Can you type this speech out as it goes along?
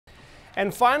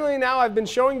And finally now, I've been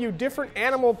showing you different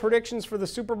animal predictions for the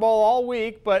Super Bowl all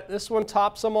week, but this one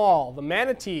tops them all. The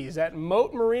manatees at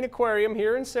Mote Marine Aquarium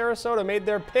here in Sarasota made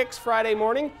their picks Friday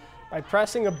morning by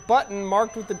pressing a button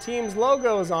marked with the team's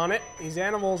logos on it. These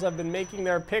animals have been making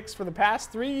their picks for the past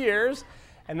 3 years,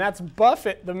 and that's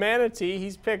Buffett, the manatee.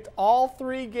 He's picked all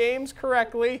 3 games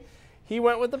correctly. He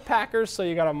went with the Packers, so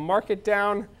you got to mark it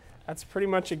down. That's pretty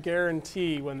much a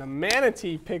guarantee. When the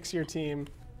manatee picks your team,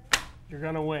 you're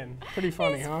going to win. Pretty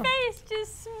funny, huh? His face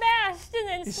just smashed and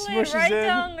then slid right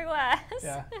down the glass.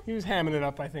 Yeah, he was hamming it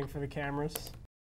up, I think, for the cameras.